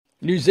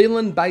New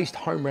Zealand-based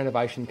home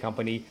renovation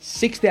company,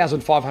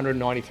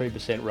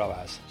 6,593%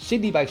 ROAS.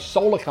 Sydney-based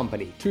solar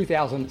company,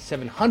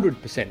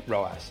 2,700%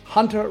 ROAS.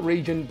 Hunter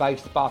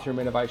region-based bathroom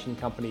renovation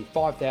company,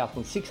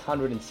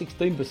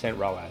 5,616%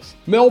 ROAS.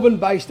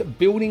 Melbourne-based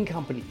building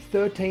company,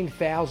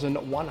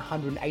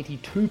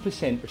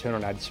 13,182% return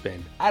on ad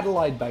spend.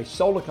 Adelaide-based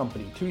solar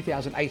company,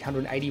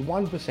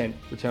 2,881%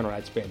 return on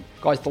ad spend.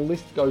 Guys, the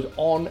list goes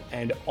on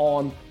and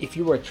on. If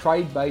you're a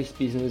trade-based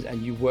business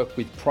and you work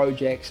with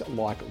projects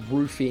like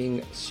roofing,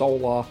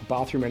 solar,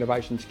 bathroom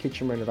renovations,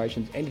 kitchen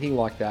renovations, anything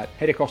like that,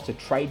 head across to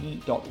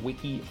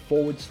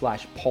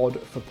tradie.wiki/pod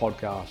for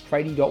podcast.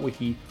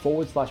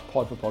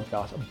 Tradie.wiki/pod for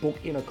podcast. Book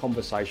in a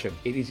conversation.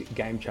 It is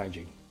game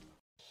changing.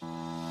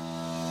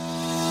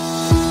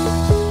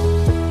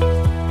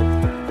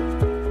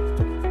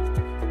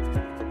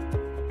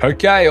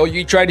 Okay, all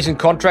you traders and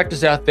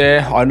contractors out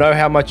there, I know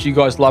how much you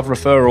guys love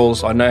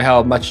referrals. I know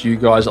how much you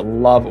guys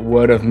love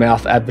word of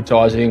mouth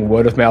advertising,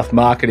 word of mouth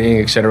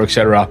marketing, etc.,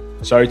 etc.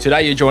 So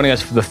today you're joining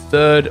us for the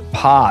third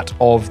part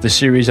of the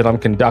series that I'm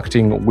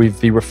conducting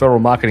with the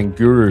referral marketing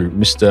guru,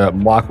 Mr.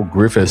 Michael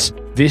Griffiths.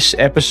 This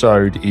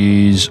episode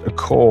is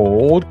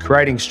called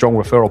Creating Strong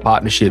Referral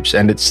Partnerships,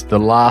 and it's the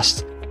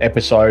last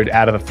episode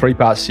out of a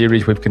three-part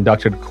series we've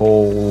conducted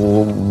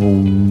called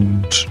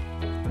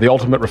The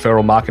Ultimate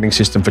Referral Marketing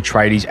System for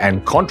Tradies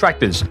and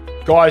Contractors.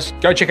 Guys,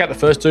 go check out the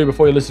first two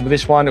before you listen to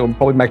this one. It will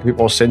probably make a bit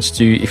more sense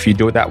to you if you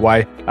do it that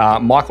way.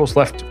 Michael's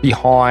left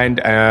behind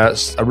a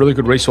really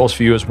good resource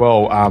for you as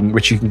well,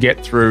 which you can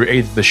get through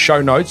either the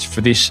show notes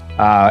for this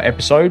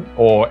episode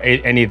or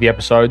any of the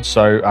episodes.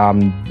 So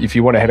if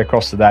you want to head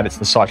across to that, it's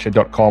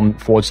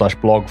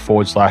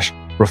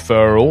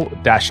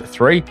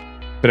thesiteshed.com/blog/referral-3.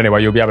 But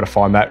anyway, you'll be able to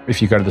find that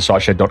if you go to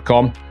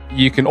thesiteshed.com.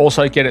 You can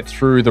also get it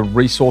through the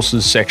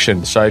resources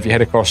section. So if you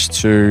head across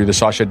to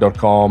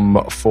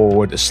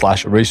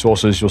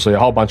thesiteshed.com/resources, you'll see a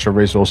whole bunch of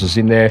resources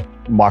in there.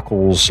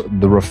 Michael's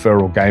The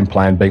Referral Game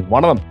Plan being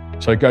one of them.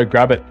 So go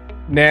grab it.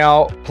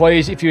 Now,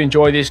 please, if you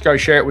enjoy this, go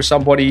share it with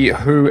somebody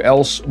who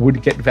else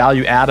would get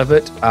value out of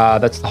it.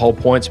 That's the whole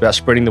point. It's about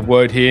spreading the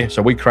word here.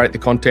 So we create the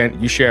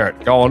content, you share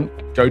it. Go on,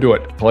 go do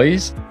it,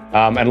 please.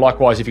 And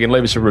likewise, if you can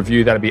leave us a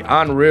review, that'd be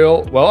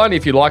unreal. Well, only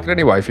if you like it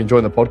anyway. If you're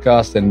enjoying the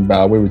podcast, then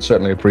we would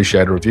certainly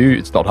appreciate a review.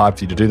 It's not hard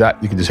for you to do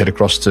that. You can just head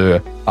across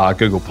to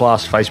Google+,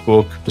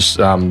 Facebook,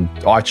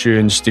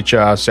 iTunes, Stitcher,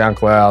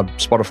 SoundCloud,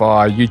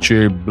 Spotify,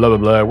 YouTube, blah, blah,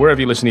 blah,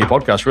 wherever you listen to your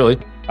podcast, really.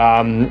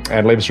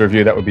 And leave us a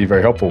review. That would be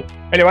very helpful.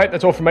 Anyway,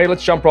 that's all from me.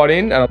 Let's jump right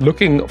in. And I'm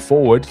looking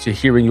forward to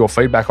hearing your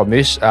feedback on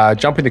this.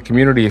 Jump in the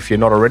community if you're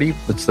not already.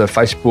 It's the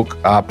Facebook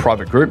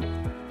private group.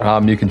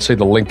 You can see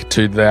the link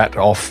to that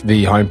off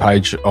the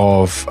homepage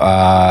of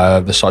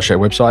the SiteShed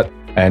website.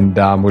 And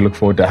we look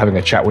forward to having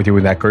a chat with you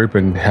in that group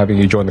and having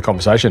you join the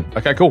conversation.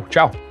 Okay, cool.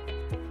 Ciao.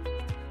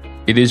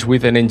 It is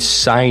with an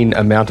insane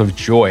amount of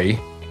joy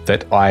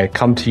that I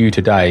come to you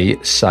today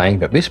saying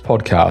that this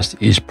podcast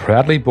is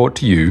proudly brought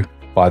to you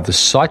by the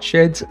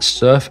SiteShed's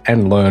Surf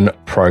and Learn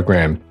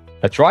program.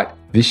 That's right.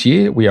 This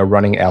year, we are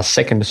running our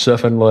second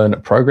Surf and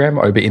Learn program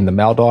over in the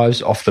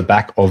Maldives off the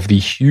back of the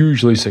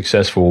hugely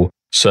successful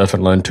Surf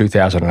and Learn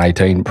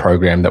 2018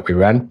 program that we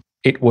ran.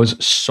 It was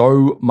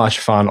so much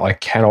fun. I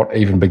cannot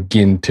even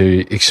begin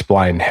to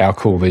explain how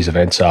cool these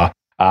events are.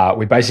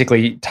 We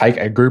basically take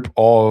a group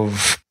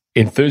of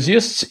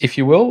enthusiasts, if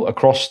you will,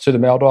 across to the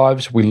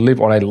Maldives. We live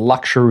on a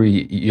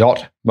luxury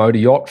yacht, motor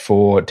yacht,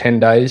 for 10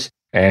 days,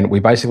 and we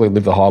basically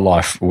live the high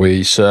life.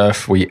 We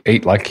surf, we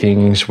eat like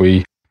kings,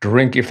 we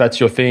drink if that's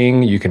your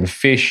thing, you can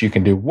fish, you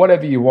can do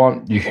whatever you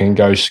want, you can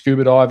go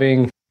scuba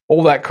diving,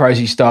 all that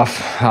crazy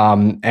stuff.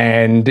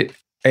 And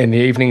in the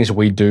evenings,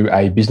 we do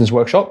a business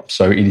workshop.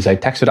 So it is a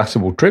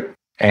tax-deductible trip,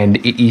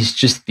 and it is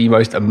just the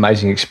most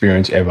amazing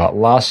experience ever.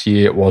 Last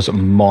year was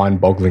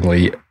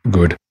mind-bogglingly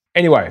good.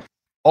 Anyway,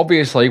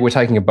 obviously, we're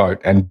taking a boat,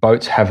 and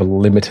boats have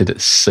limited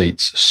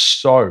seats.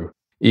 So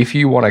if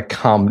you want to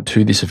come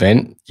to this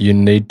event, you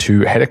need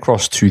to head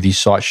across to the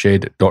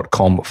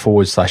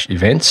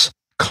siteshed.com/events,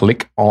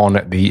 click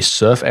on the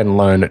Surf and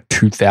Learn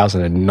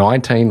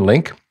 2019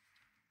 link,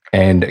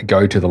 and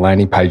go to the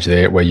landing page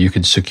there where you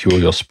can secure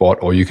your spot,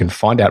 or you can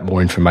find out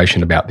more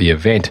information about the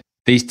event.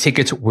 These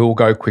tickets will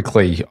go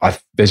quickly.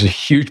 There's a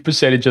huge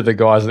percentage of the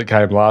guys that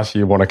came last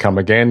year want to come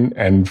again,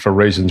 and for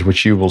reasons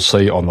which you will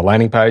see on the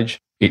landing page.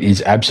 It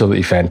is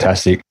absolutely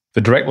fantastic.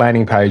 The direct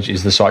landing page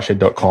is the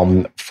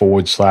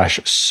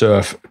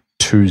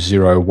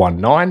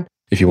siteshed.com/surf2019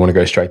 if you want to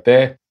go straight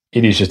there.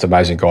 It is just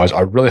amazing, guys.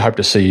 I really hope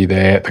to see you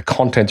there. The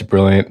content's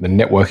brilliant. The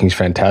networking's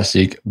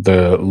fantastic.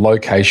 The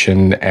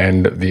location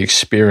and the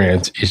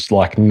experience is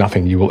like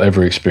nothing you will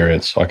ever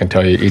experience. I can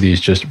tell you, it is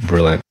just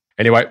brilliant.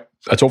 Anyway,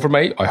 that's all from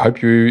me. I hope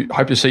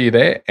to see you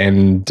there,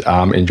 and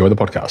enjoy the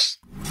podcast.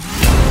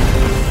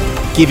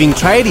 Giving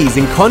tradies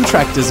and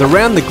contractors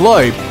around the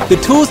globe the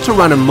tools to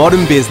run a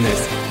modern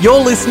business. You're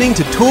listening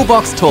to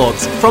Toolbox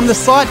Talks from the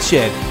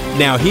SiteShed.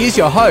 Now here's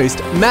your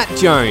host, Matt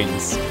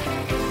Jones.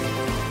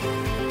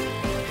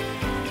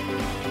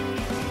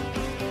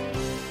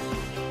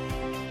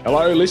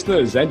 Hello,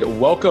 listeners,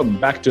 and welcome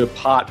back to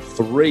part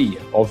 3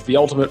 of the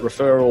Ultimate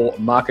Referral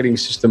Marketing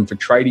System for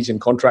Tradies and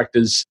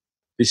Contractors.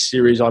 This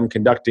series I'm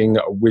conducting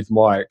with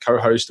my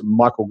co-host,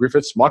 Michael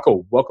Griffiths.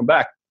 Michael, welcome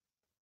back.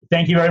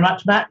 Thank you very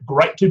much, Matt.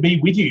 Great to be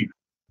with you.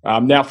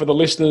 Now, for the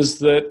listeners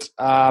that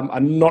are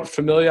not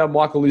familiar,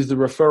 Michael is the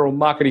referral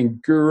marketing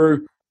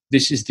guru.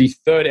 This is the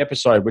 3rd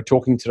episode. We're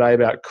talking today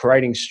about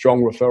creating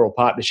strong referral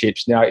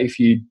partnerships. Now, if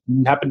you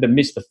happen to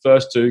miss the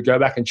first 2, go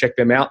back and check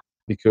them out,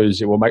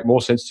 because it will make more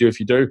sense to you if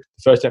you do.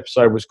 The first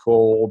episode was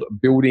called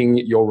Building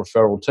Your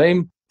Referral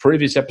Team.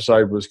 Previous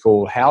episode was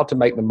called How to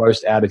Make the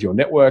Most Out of Your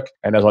Network.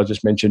 And as I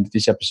just mentioned,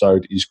 this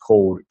episode is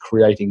called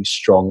Creating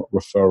Strong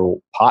Referral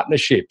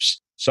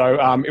Partnerships. So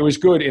it was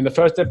good. In the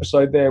first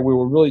episode there, we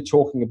were really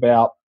talking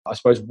about, I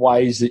suppose,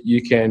 ways that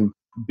you can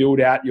build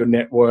out your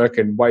network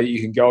and way that you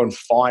can go and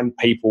find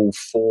people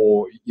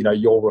for,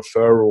 your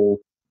referral,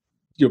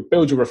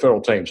 build your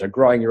referral team. So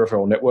growing your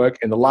referral network.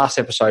 In the last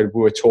episode,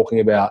 we were talking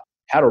about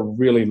how to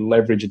really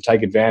leverage and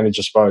take advantage,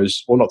 I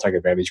suppose, well, not take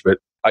advantage, but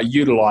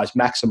utilize,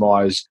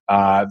 maximize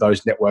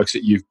those networks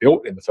that you've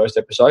built in the first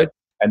episode.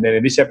 And then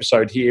in this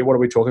episode here, what are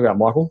we talking about,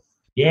 Michael?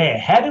 Yeah,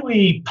 how do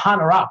we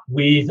partner up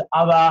with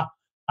other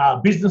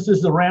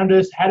businesses around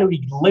us? How do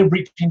we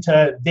leverage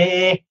into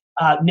their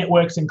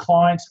networks and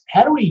clients?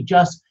 How do we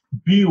just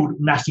build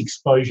mass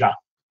exposure?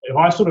 If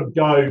I sort of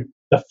go,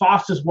 the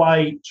fastest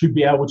way to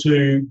be able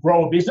to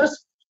grow a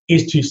business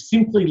is to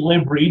simply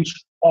leverage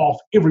off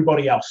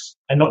everybody else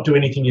and not do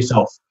anything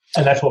yourself.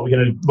 And that's what we're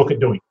going to look at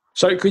doing.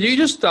 So could you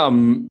just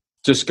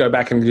go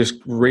back and just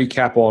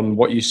recap on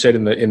what you said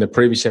in the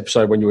previous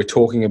episode when you were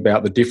talking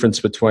about the difference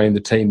between the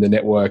team, the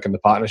network, and the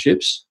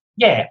partnerships?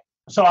 Yeah.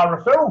 So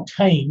our referral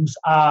teams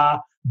are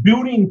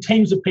building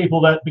teams of people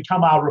that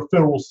become our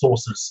referral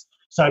sources.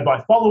 So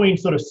by following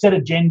sort of set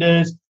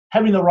agendas,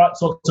 having the right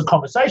sorts of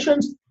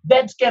conversations,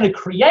 that's going to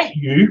create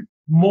you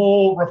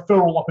more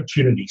referral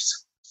opportunities.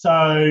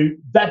 So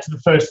that's the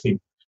first thing.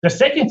 The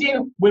second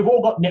thing, we've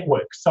all got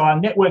networks. So our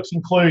networks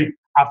include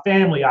our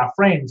family, our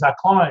friends, our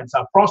clients,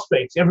 our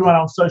prospects, everyone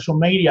on social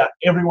media,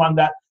 everyone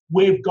that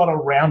we've got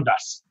around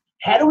us.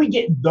 How do we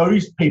get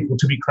those people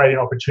to be creating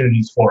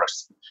opportunities for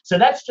us? So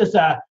that's just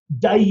a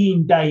day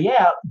in, day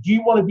out.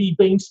 You want to be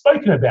being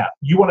spoken about.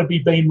 You want to be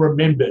being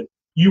remembered.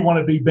 You want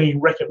to be being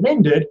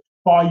recommended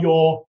by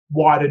your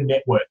wider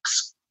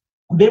networks.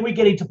 Then we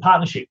get into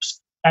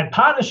partnerships. And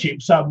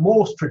partnerships are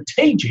more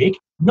strategic,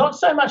 not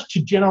so much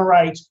to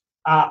generate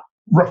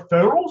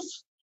referrals,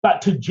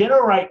 but to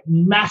generate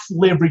mass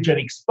leverage and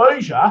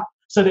exposure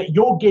so that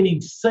you're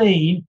getting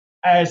seen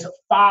as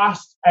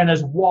fast and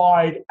as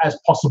wide as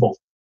possible.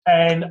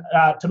 And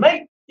to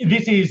me,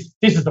 this is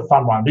the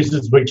fun one. This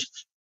is which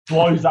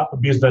blows up a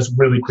business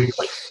really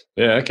quickly.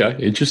 Yeah, okay.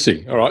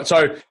 Interesting. All right.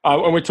 So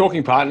when we're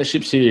talking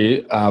partnerships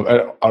here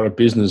at a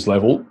business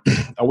level,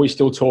 are we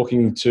still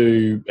talking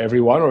to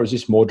everyone, or is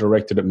this more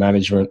directed at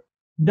management?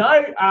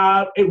 No,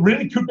 it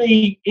really could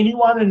be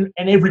anyone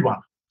and everyone.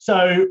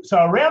 So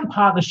around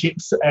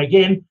partnerships,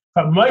 again,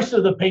 for most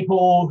of the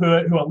people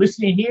who are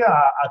listening here,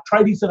 are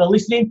tradies that are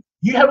listening,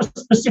 you have a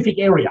specific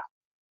area.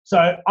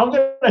 So I'm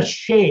going to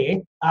share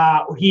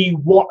here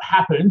what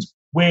happened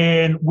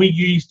when we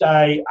used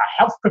a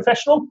health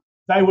professional.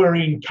 They were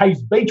in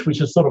Caves Beach,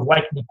 which is sort of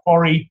Lake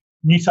Macquarie,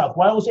 New South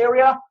Wales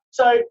area.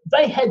 So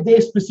they had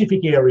their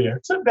specific area.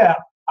 It's about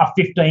a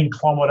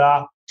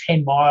 15-kilometre,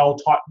 10-mile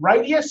type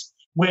radius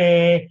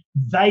where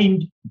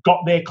they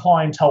got their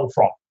clientele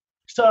from.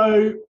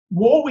 So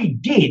what we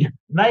did,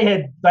 they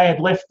had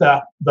left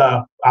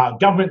the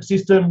government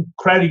system,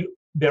 created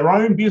their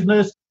own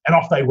business, and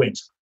off they went.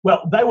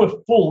 Well, they were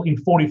full in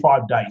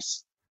 45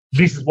 days.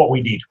 This is what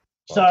we did.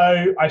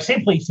 So I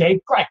simply said,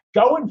 great,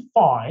 go and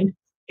find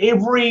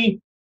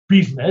every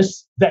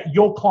business that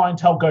your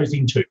clientele goes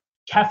into,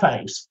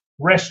 cafes,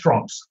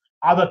 restaurants,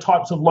 other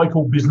types of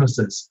local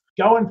businesses.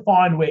 Go and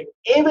find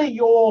wherever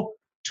your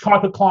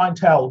type of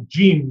clientele,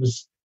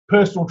 gyms,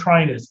 personal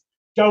trainers,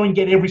 go and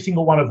get every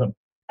single one of them.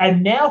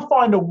 And now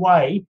find a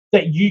way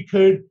that you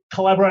could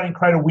collaborate and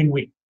create a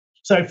win-win.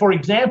 So, for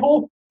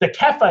example, the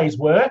cafes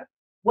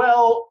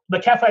the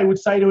cafe would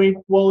say to him,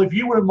 well, if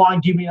you wouldn't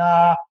mind giving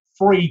a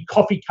free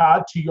coffee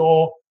card to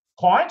your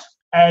client,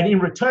 and in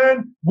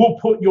return, we'll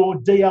put your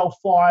DL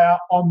flyer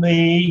on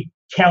the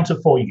counter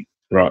for you.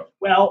 Right.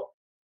 Well,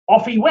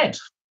 off he went.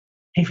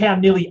 He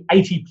found nearly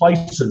 80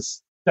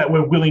 places that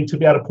were willing to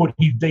be able to put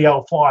his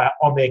DL flyer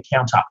on their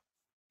counter.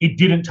 It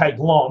didn't take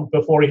long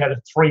before he had a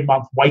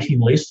 3-month waiting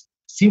list,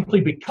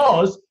 simply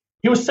because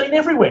he was seen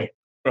everywhere.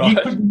 Right. You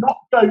could not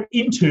go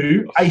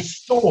into a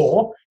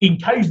store in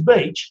Caves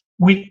Beach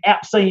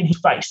without seeing his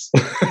face.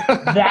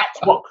 That's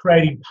what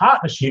creating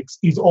partnerships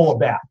is all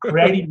about,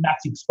 creating mass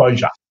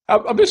exposure.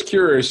 I'm just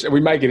curious, and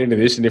we may get into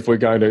this, and if we're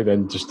going to,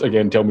 then just,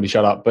 again, tell me to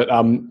shut up. But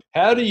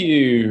how do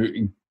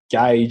you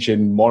gauge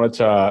and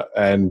monitor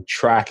and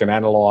track and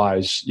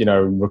analyze,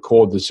 and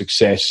record the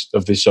success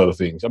of this sort of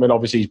things? I mean,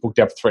 obviously he's booked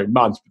out for 3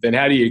 months, but then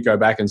how do you go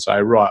back and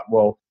say, right,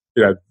 well,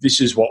 this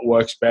is what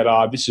works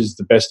better, this is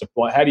the best of,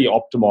 how do you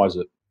optimize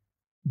it?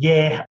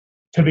 Yeah,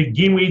 to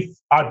begin with,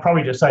 I'd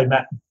probably just say,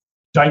 Matt,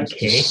 don't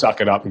care.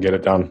 Suck it up and get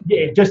it done.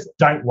 Yeah, just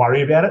don't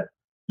worry about it.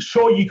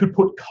 Sure, you could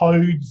put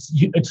codes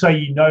so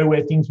you know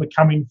where things were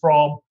coming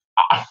from.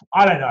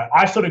 I don't know.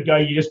 I sort of go,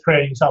 you're just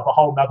creating yourself a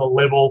whole nother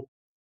level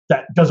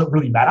that doesn't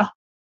really matter.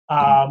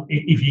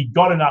 If you've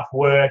got enough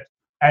work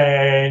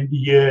and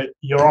you're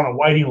on a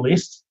waiting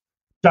list,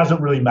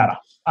 doesn't really matter.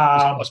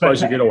 I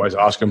suppose you could always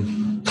ask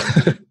them.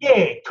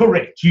 Yeah,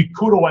 correct. You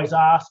could always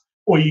ask,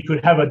 or you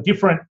could have a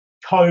different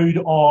code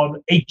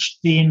on each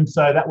thing,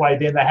 so that way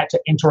then they had to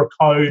enter a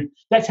code.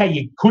 That's how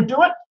you could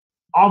do it.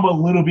 I'm a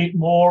little bit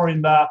more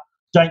in the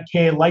don't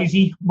care,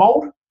 lazy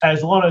mold.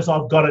 As long as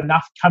I've got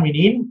enough coming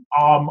in,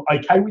 I'm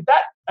okay with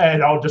that,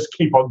 and I'll just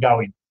keep on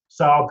going.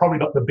 So I'm probably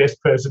not the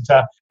best person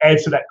to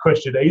answer that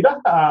question either,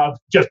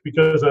 just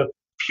because of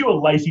pure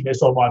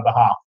laziness on my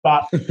behalf.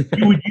 But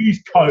you would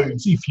use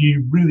codes if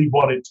you really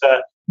wanted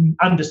to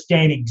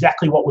understand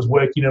exactly what was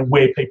working and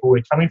where people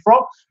were coming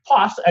from.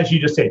 Plus, as you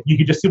just said, you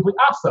could just simply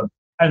ask them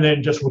and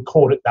then just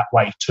record it that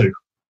way too.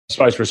 I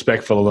suppose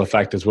respectful of the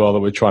fact as well that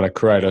we're trying to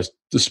create a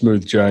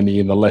smooth journey,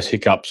 and the less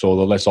hiccups or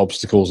the less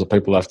obstacles that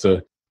people have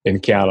to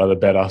encounter, the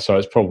better. So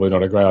it's probably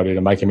not a great idea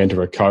to make them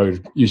enter a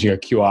code using a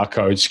QR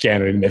code,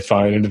 scan it in their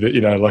phone,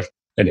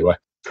 anyway.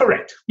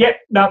 Correct. Yep.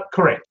 No,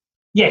 correct.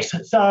 Yes.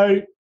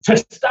 So to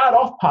start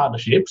off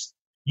partnerships,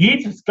 you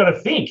just got to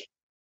think,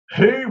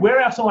 where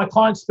else are my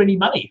clients spending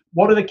money?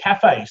 What are the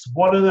cafes?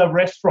 What are the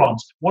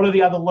restaurants? What are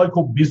the other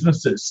local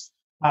businesses?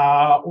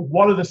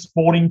 What are the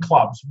sporting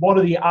clubs? What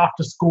are the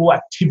after-school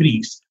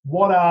activities?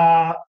 What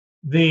are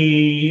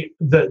the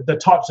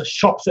types of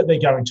shops that they're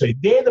going to?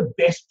 They're the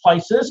best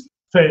places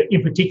for,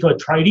 in particular,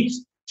 tradies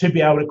to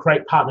be able to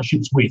create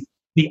partnerships with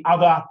the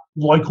other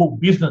local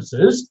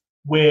businesses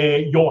where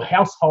your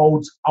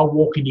households are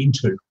walking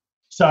into.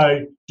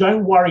 So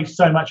don't worry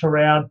so much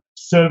around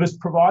service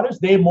providers.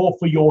 They're more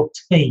for your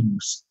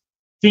teams.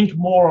 Think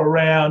more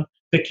around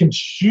the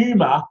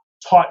consumer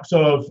types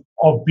of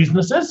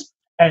businesses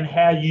and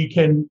how you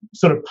can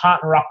sort of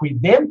partner up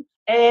with them.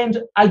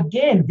 And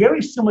again,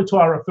 very similar to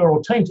our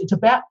referral teams, it's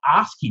about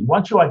asking.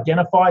 Once you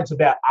identify, it's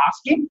about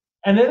asking.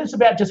 And then it's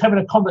about just having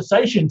a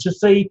conversation to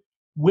see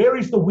where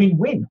is the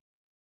win-win.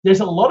 There's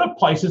a lot of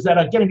places that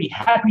are going to be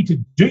happy to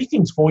do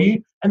things for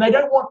you and they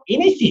don't want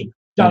anything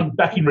done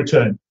back in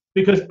return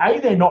because A,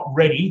 they're not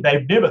ready.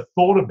 They've never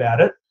thought about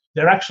it.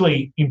 They're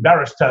actually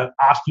embarrassed to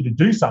ask you to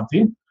do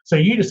something. So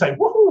you just say,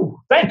 woohoo,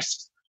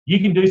 thanks. You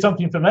can do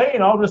something for me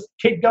and I'll just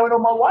keep going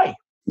on my way.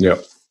 Yeah,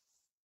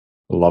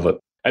 I love it.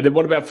 And then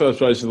what about for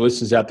those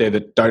listeners out there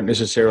that don't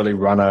necessarily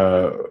run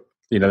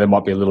they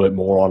might be a little bit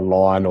more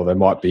online, or they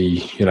might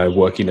be,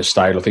 working a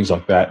state or things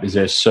like that. Is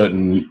there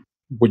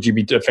would you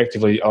be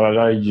effectively, I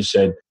know you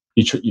said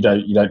you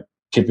don't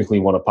typically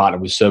want to partner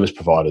with service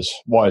providers.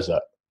 Why is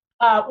that?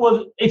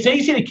 Well, it's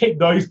easy to keep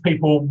those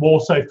people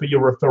more so for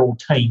your referral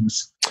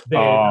teams than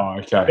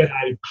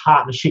a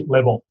partnership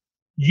level.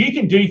 You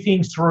can do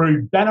things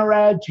through banner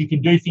ads. You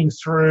can do things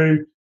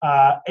through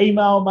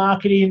email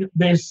marketing.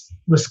 The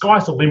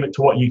sky's the limit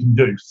to what you can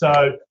do.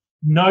 So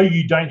no,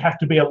 you don't have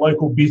to be a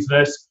local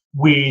business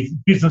with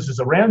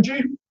businesses around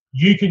you.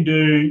 You can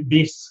do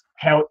this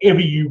however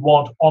you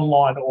want,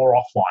 online or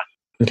offline.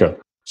 Okay.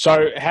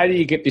 So how do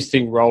you get this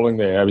thing rolling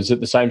there? Is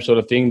it the same sort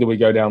of thing? Do we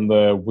go down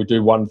we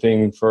do one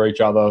thing for each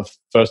other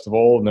first of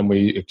all, and then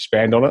we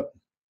expand on it?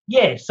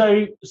 Yeah.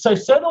 So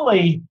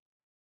certainly,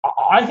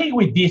 I think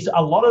with this,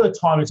 a lot of the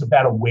time it's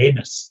about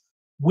awareness.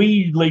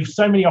 We leave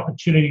so many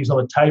opportunities on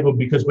the table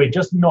because we're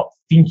just not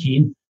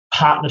thinking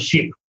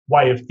partnership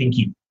way of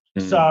thinking.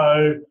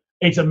 So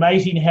it's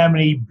amazing how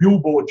many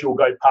billboards you'll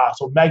go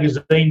past or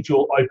magazines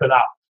you'll open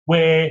up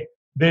where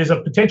there's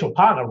a potential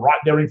partner right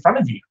there in front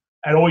of you.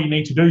 And all you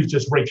need to do is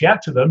just reach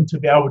out to them to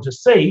be able to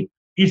see,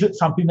 is it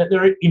something that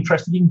they're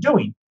interested in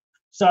doing?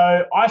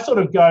 So I sort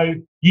of go,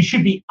 you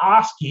should be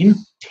asking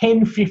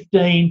 10,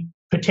 15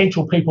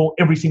 potential people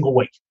every single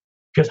week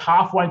because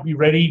half won't be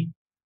ready.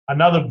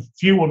 Another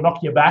few will knock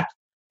you back,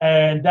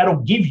 and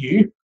that'll give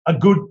you a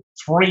good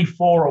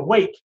 3-4 a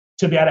week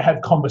to be able to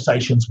have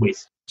conversations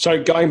with.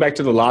 So going back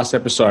to the last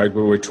episode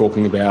where we were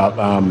talking about,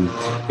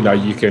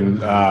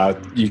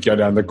 you go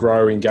down the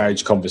grow,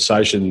 engage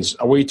conversations.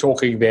 Are we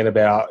talking then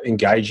about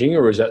engaging,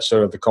 or is that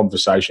sort of the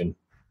conversation?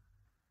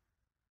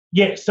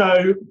 Yeah.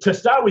 So to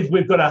start with,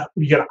 you got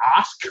to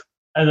ask,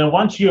 and then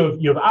once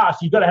you've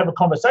asked, you've got to have a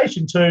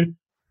conversation to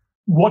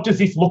what does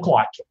this look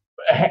like?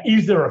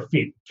 Is there a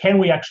fit? Can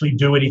we actually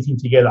do anything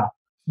together?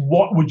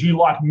 What would you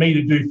like me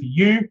to do for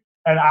you?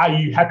 And are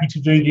you happy to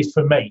do this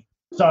for me?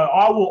 So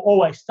I will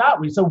always start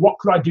with, so what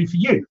could I do for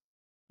you?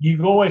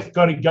 You've always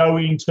got to go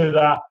into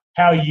the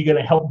how are you going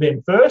to help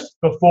them first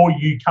before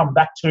you come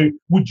back to,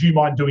 would you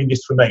mind doing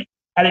this for me?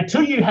 And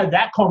until you have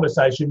that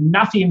conversation,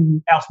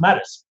 nothing else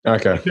matters.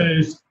 Okay.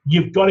 Because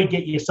you've got to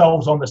get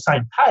yourselves on the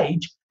same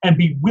page and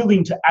be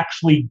willing to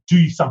actually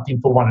do something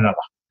for one another.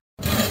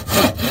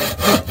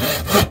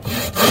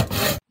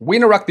 We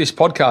interrupt this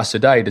podcast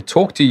today to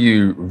talk to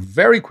you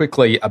very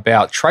quickly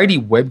about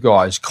Tradie Web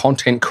Guy's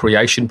content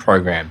creation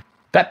program.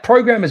 That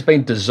program has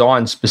been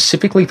designed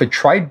specifically for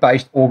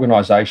trade-based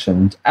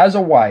organizations as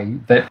a way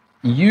that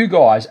you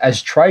guys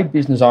as trade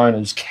business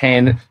owners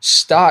can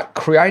start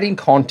creating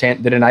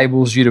content that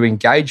enables you to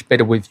engage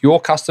better with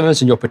your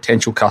customers and your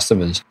potential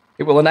customers.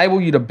 It will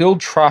enable you to build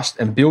trust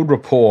and build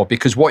rapport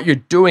because what you're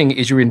doing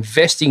is you're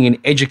investing in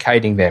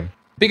educating them.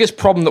 Biggest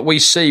problem that we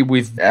see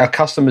with our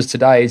customers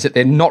today is that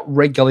they're not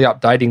regularly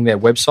updating their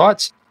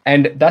websites.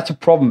 And that's a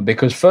problem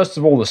because, first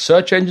of all, the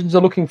search engines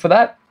are looking for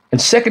that.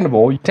 And second of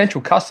all,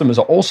 potential customers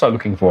are also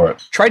looking for it.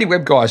 Tradie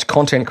Web Guy's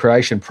content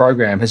creation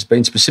program has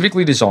been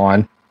specifically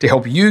designed to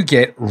help you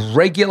get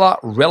regular,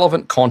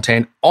 relevant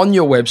content on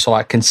your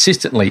website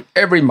consistently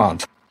every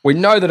month. We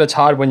know that it's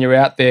hard when you're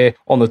out there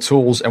on the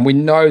tools, and we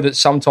know that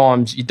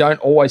sometimes you don't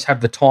always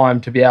have the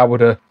time to be able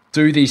to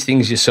do these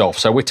things yourself.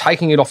 So we're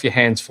taking it off your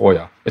hands for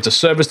you. It's a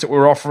service that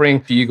we're offering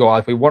for you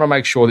guys. We want to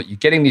make sure that you're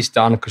getting this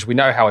done because we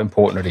know how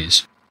important it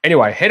is.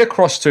 Anyway, head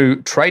across to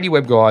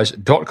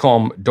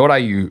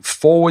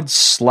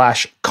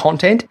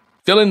tradiewebguys.com.au/content,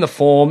 fill in the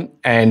form,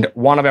 and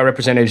one of our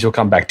representatives will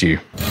come back to you.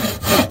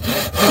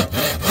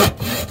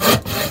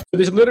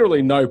 There's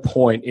literally no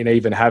point in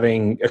even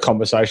having a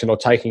conversation or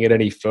taking it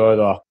any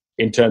further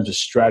in terms of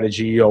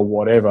strategy or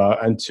whatever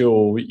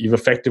until you've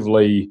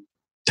effectively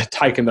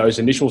taken those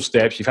initial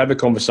steps. You've had the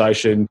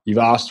conversation. You've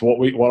asked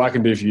what I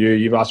can do for you.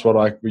 You've asked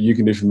what you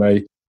can do for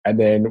me. And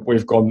then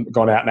we've gone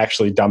out and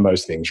actually done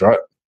those things, right?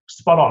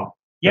 Spot on.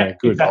 Yeah,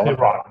 good. Exactly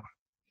right.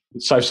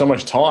 It saves so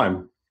much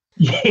time.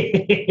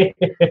 Yeah.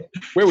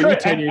 Where were you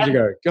 10 years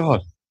ago?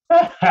 God.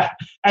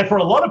 And for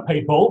a lot of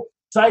people,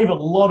 save a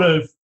lot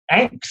of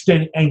angst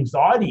and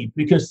anxiety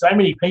because so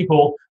many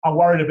people are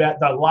worried about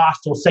the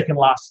last or second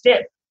last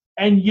step.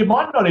 And you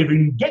might not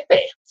even get there.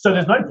 So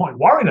there's no point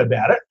worrying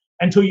about it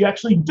until you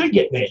actually do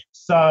get there.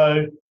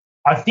 So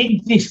I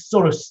think this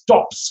sort of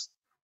stops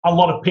a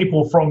lot of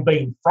people from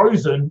being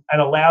frozen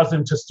and allows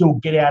them to still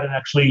get out and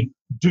actually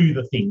do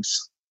the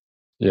things.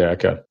 Yeah,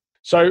 okay.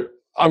 So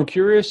I'm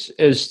curious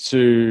as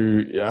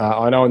to,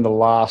 I know in the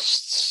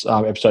last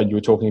episode you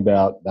were talking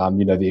about, the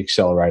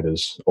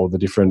accelerators or the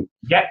different...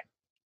 Yeah.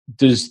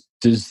 Does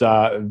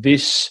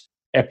this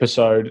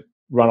episode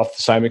run off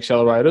the same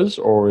accelerators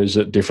or is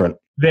it different?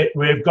 That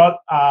we've got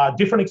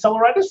different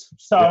accelerators.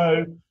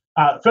 So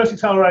first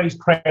accelerator is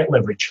create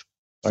leverage.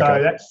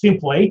 So that's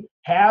simply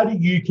how do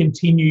you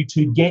continue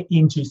to get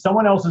into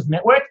someone else's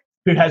network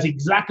who has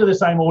exactly the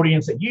same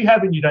audience that you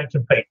have and you don't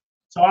compete.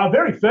 So our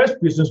very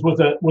first business was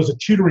a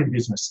tutoring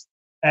business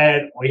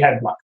and we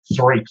had like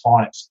 3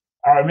 clients.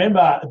 I remember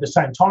at the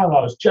same time I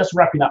was just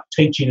wrapping up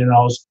teaching and I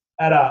was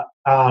at a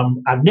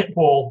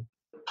netball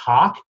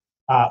park,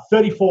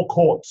 34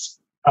 courts.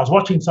 I was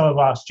watching some of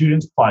our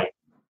students play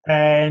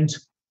and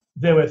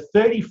there were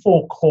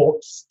 34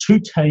 courts, 2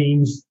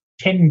 teams,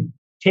 10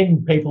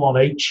 people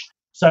on each.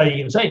 So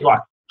you can see like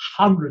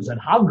hundreds and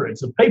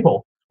hundreds of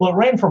people. Well, it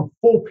ran from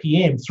 4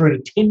 p.m. through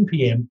to 10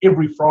 p.m.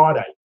 every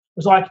Friday. It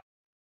was like,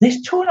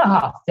 there's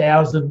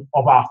 2,500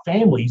 of our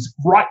families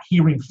right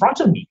here in front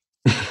of me.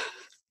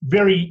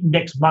 Very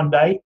next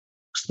Monday,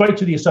 spoke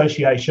to the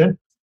association,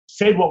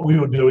 said what we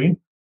were doing,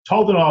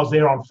 told them I was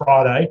there on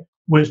Friday,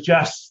 was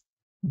just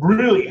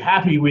really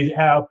happy with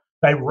how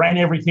they ran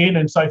everything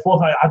and so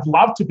forth. I'd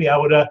love to be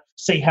able to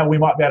see how we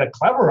might be able to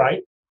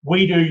collaborate.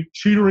 We do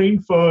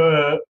tutoring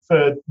for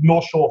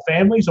North Shore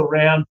families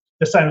around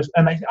the same as,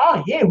 and they say,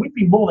 oh yeah, we'd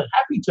be more than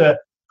happy to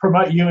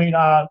promote you in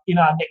our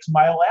next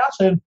mail out.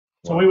 And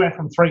so we went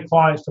from 3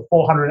 clients to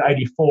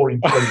 484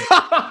 in 3 years.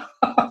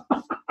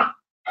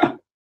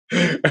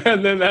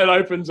 And then that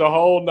opens a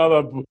whole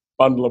nother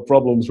bundle of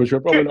problems, which we're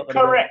probably not going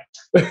to... Correct.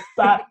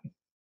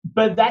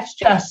 But that's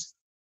just,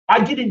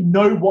 I didn't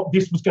know what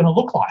this was going to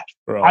look like.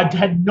 Right. I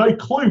had no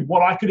clue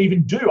what I could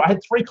even do. I had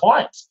 3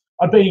 clients.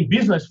 I'd been in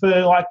business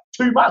for like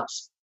 2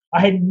 months. I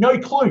had no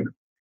clue,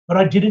 but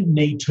I didn't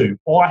need to.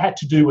 All I had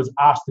to do was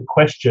ask the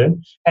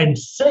question and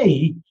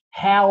see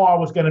how I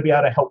was going to be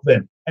able to help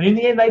them. And in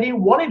the end, they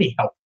didn't want any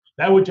help.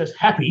 They were just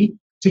happy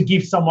to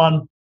give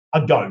someone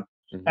a go.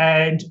 Mm-hmm.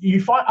 And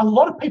you find a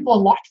lot of people are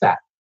like that.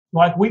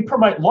 Like we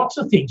promote lots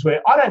of things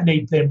where I don't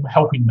need them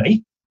helping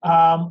me.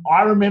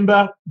 I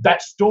remember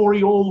that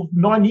story all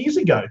 9 years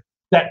ago,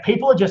 that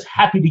people are just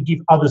happy to give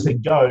others a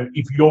go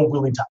if you're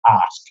willing to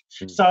ask.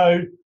 Mm-hmm.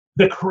 So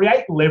the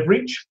create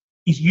leverage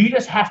is you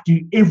just have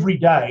to every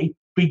day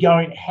be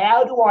going,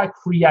 how do I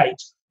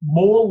create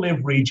more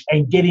leverage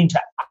and get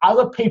into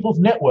other people's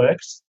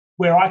networks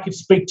where I could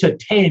speak to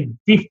 10,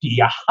 50,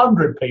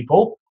 100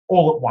 people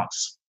all at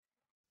once.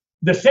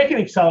 The second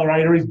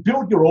accelerator is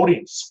build your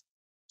audience.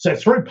 So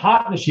through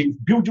partnerships,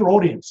 build your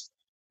audience.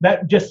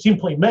 That just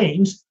simply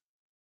means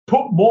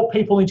put more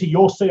people into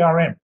your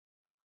CRM.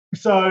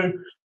 So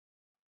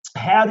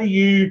how do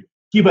you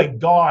give a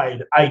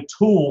guide, a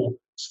tool,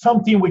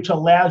 something which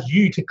allows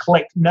you to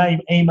collect name,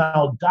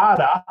 email,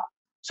 data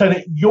so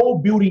that you're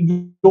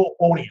building your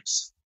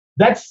audience?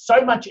 That's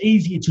so much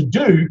easier to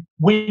do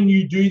when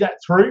you do that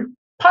through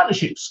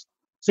partnerships.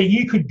 So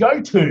you could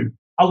go to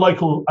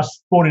a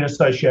sporting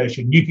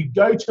association. You could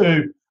go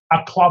to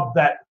a club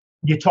that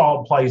your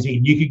child plays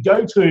in. You could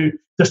go to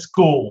the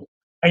school.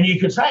 And you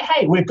could say,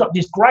 hey, we've got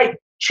this great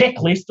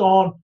checklist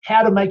on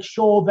how to make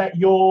sure that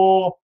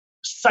you're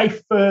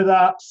safe for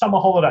the summer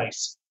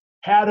holidays,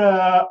 how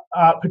to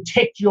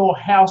protect your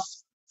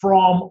house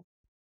from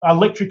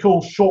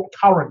electrical short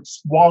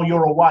currents while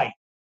you're away.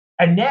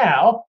 And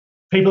now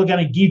people are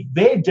going to give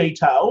their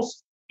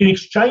details in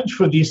exchange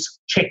for this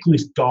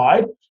checklist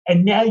guide,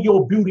 and now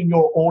you're building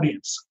your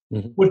audience.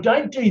 Mm-hmm. Well,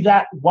 don't do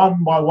that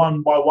one by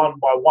one by one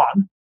by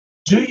one.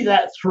 Do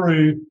that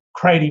through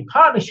creating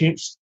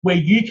partnerships where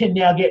you can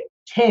now get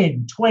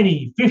 10,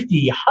 20,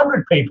 50,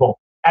 100 people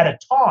at a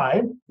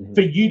time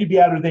for you to be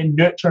able to then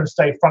nurture and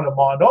stay front of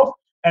mind of,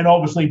 and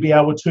obviously be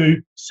able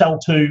to sell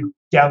to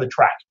down the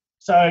track.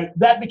 So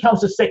that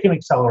becomes the second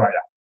accelerator.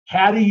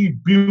 How do you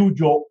build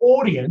your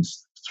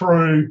audience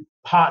through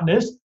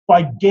partners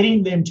by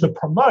getting them to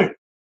promote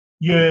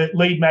your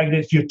lead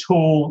magnets, your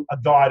tool, a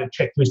guide, a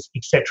checklist,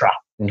 etc.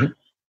 Mm-hmm.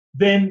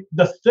 Then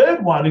the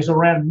third one is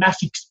around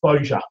mass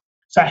exposure.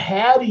 So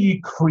how do you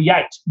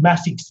create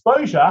mass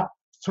exposure?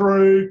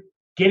 Through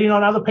getting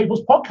on other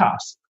people's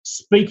podcasts,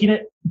 speaking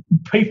at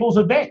people's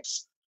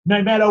events.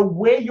 No matter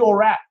where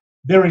you're at,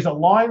 there is a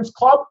Lions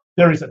Club,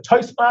 there is a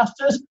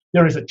Toastmasters,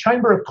 there is a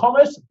Chamber of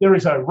Commerce, there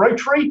is a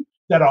Rotary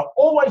that are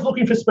always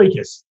looking for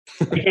speakers.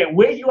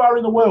 Where you are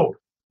in the world,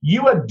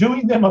 you are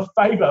doing them a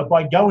favour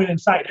by going and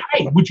saying,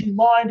 hey, would you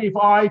mind if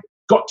I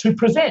got to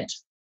present?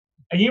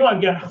 And you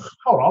might go,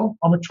 hold on,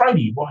 I'm a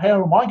tradie. Well,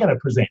 how am I going to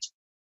present?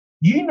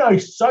 You know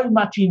so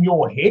much in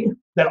your head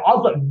that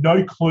I've got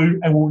no clue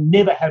and will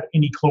never have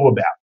any clue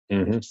about.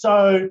 Mm-hmm.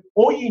 So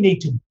all you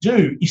need to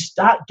do is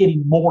start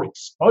getting more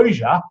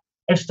exposure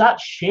and start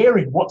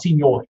sharing what's in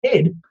your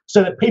head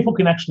so that people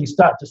can actually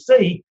start to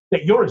see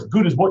that you're as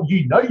good as what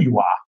you know you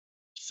are.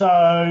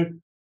 So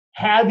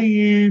how do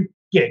you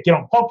get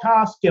on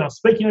podcasts, get on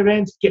speaking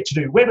events, get to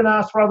do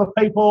webinars for other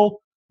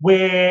people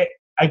where,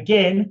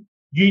 again,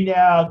 you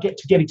now get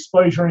to get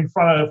exposure in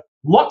front of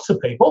lots of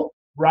people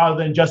rather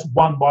than just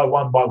one by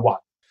one by one.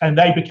 And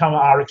they become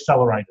our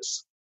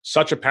accelerators.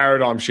 Such a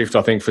paradigm shift,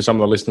 I think, for some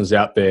of the listeners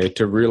out there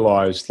to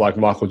realise, like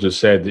Michael just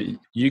said, that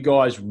you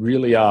guys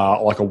really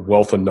are like a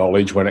wealth of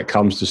knowledge when it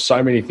comes to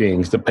so many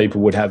things that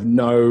people would have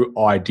no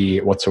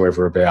idea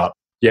whatsoever about.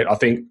 Yet I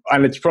think,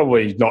 and it's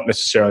probably not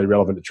necessarily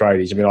relevant to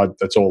tradies. I mean,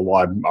 that's all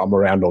I'm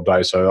around all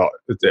day, so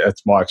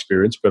that's my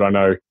experience. But I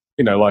know,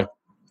 like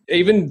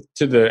even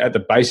at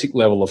the basic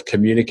level of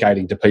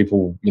communicating to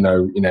people,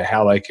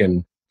 how they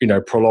can,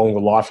 prolong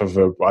the life of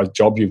a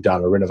job you've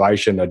done, a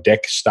renovation, a deck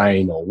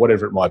stain, or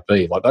whatever it might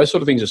be. Like those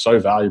sort of things are so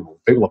valuable.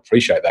 People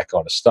appreciate that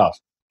kind of stuff.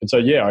 And so,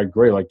 yeah, I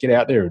agree. Like get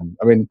out there. And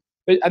I mean,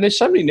 and there's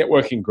so many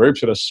networking groups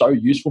that are so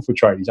useful for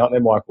tradies, aren't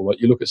there, Michael? Like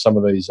you look at some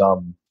of these,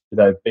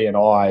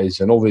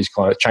 BNIs and all these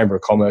kind of Chamber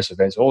of Commerce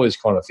events, all these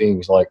kind of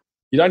things. Like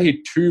you don't hear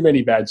too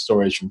many bad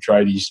stories from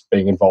tradies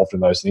being involved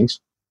in those things.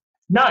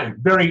 No,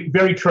 very,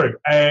 very true.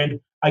 And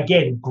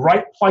again,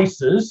 great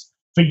places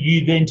for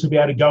you then to be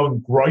able to go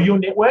and grow your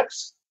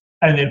networks.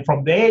 And then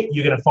from there,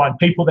 you're going to find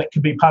people that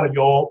can be part of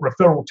your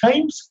referral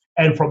teams.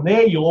 And from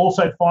there, you'll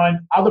also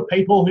find other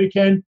people who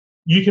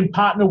you can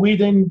partner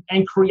with and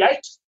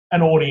create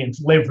an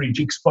audience, leverage,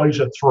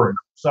 exposure through.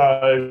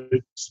 So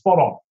spot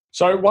on.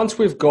 So once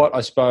we've got,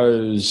 I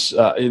suppose,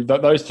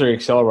 those three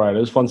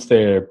accelerators, once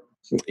they're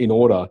in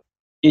order,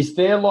 is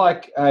there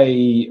like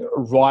a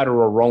right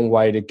or a wrong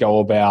way to go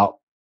about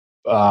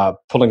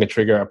pulling a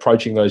trigger,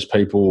 approaching those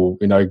people,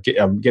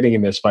 getting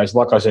in their space?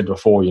 Like I said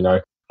before,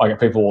 I get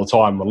people all the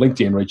time on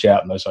LinkedIn reach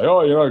out and they say,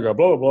 oh, go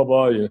blah, blah,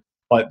 blah.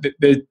 Like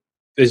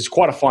there's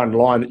quite a fine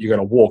line that you're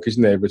going to walk,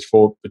 isn't there,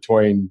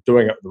 between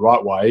doing it the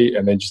right way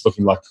and then just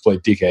looking like a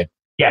complete dickhead.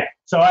 Yeah.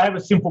 So I have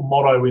a simple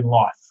motto in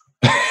life.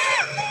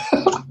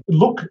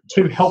 Look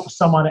to help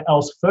someone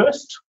else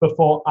first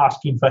before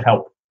asking for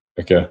help.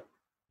 Okay.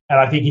 And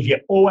I think if you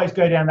always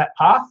go down that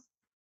path,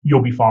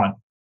 you'll be fine.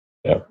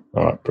 Yeah.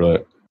 All right.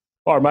 Brilliant.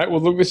 All right, mate. Well,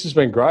 look, this has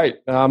been great.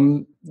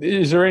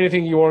 Is there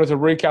anything you wanted to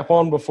recap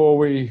on before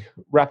we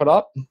wrap it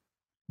up?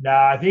 No,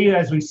 I think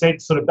as we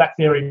said sort of back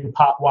there in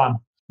part one,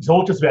 it's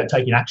all just about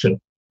taking action.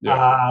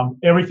 Yeah.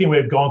 Everything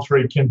we've gone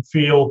through can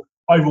feel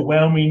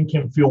overwhelming,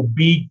 can feel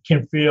big,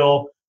 can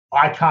feel,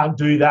 I can't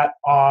do that.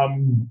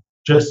 I'm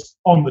just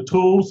on the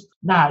tools.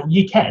 No,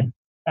 you can.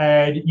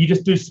 And you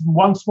just do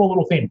one small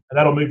little thing and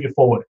that'll move you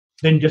forward.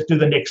 Then just do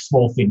the next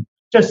small thing.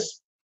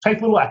 Just take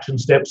little action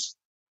steps.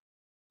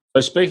 So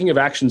speaking of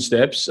action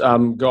steps,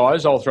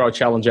 guys, I'll throw a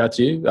challenge out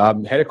to you.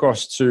 Head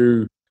across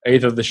to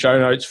either the show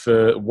notes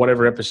for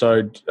whatever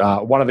episode,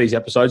 one of these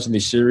episodes in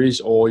this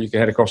series, or you can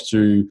head across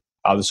to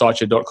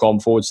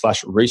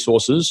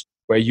thesiteshed.com/resources,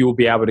 where you will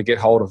be able to get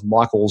hold of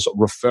Michael's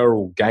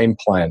referral game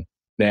plan.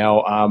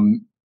 Now,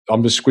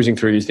 I'm just squizzing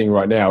through this thing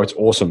right now. It's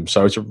awesome.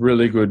 So it's a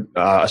really good,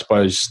 I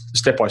suppose,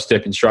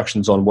 step-by-step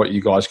instructions on what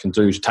you guys can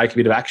do to take a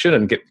bit of action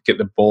and get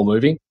the ball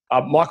moving.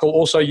 Michael,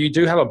 also, you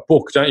do have a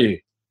book, don't you?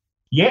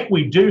 Yeah,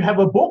 we do have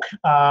a book,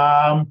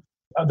 the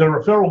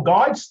referral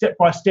guide,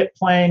 step-by-step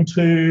plan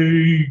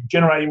to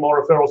generating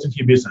more referrals into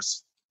your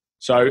business.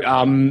 So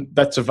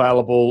that's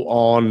available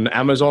on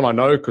Amazon, I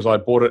know, because I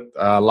bought it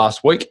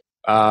last week.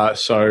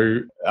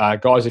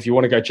 Guys, if you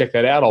want to go check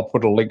that out, I'll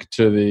put a link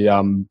to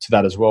to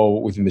that as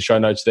well within the show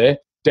notes there.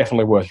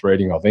 Definitely worth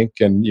reading, I think.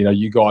 And,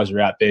 you guys are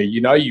out there,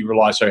 you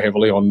rely so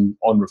heavily on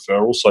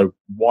referrals. So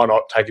why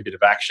not take a bit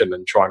of action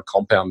and try and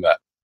compound that?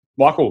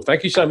 Michael,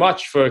 thank you so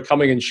much for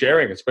coming and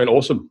sharing. It's been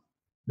awesome.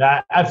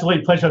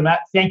 Absolute pleasure, Matt.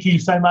 Thank you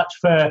so much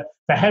for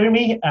having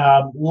me.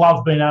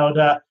 Love being able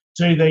to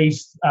do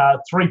these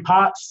 3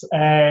 parts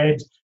and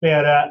be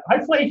able to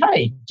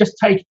hopefully, just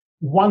take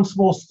one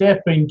small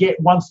step and get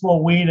one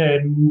small win.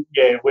 And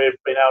yeah, we've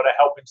been able to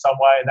help in some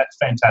way, and that's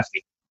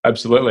fantastic.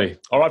 Absolutely.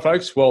 All right,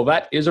 folks. Well,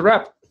 that is a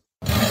wrap.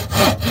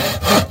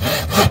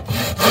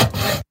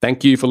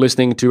 Thank you for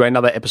listening to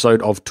another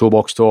episode of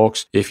Toolbox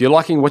Talks. If you're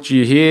liking what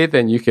you hear,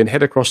 then you can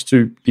head across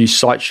to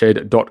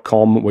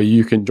thesiteshed.com where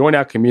you can join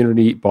our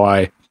community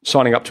by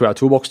signing up to our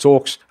Toolbox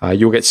Talks.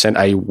 You'll get sent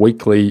a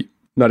weekly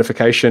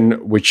notification,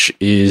 which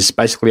is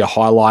basically a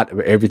highlight of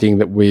everything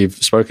that we've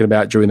spoken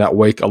about during that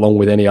week, along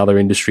with any other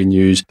industry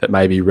news that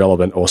may be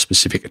relevant or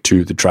specific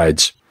to the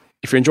trades.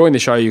 If you're enjoying the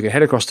show, you can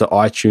head across to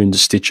iTunes,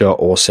 Stitcher,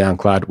 or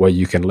SoundCloud, where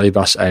you can leave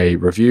us a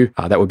review.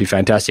 That would be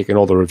fantastic, and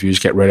all the reviews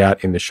get read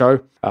out in the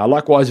show.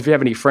 Likewise, if you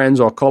have any friends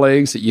or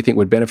colleagues that you think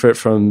would benefit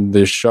from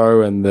the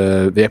show and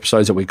the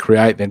episodes that we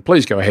create, then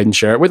please go ahead and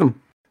share it with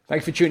them.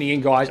 Thanks for tuning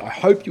in, guys. I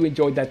hope you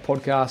enjoyed that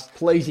podcast.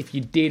 Please, if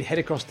you did, head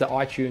across to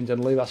iTunes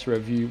and leave us a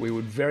review. We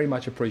would very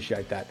much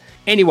appreciate that.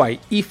 Anyway,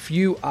 if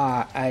you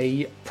are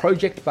a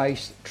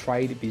project-based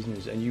trade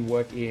business and you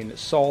work in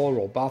solar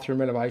or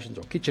bathroom renovations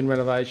or kitchen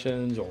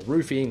renovations or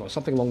roofing or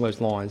something along those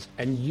lines,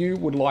 and you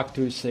would like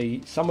to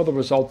see some of the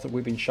results that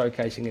we've been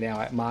showcasing in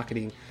our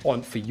marketing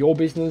for your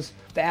business,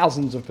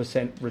 thousands of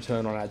 %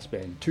 return on ad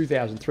spend,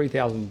 2,000,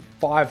 3,000,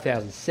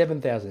 5,000,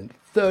 7,000,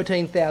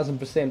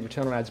 13,000%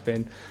 return on ad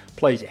spend,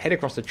 please head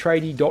across to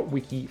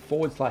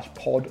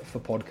tradie.wiki/pod for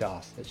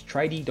podcast. That's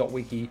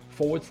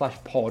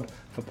tradie.wiki/pod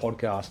for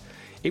podcast.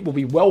 It will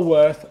be well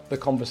worth the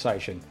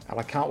conversation, and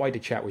I can't wait to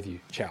chat with you.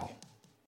 Ciao.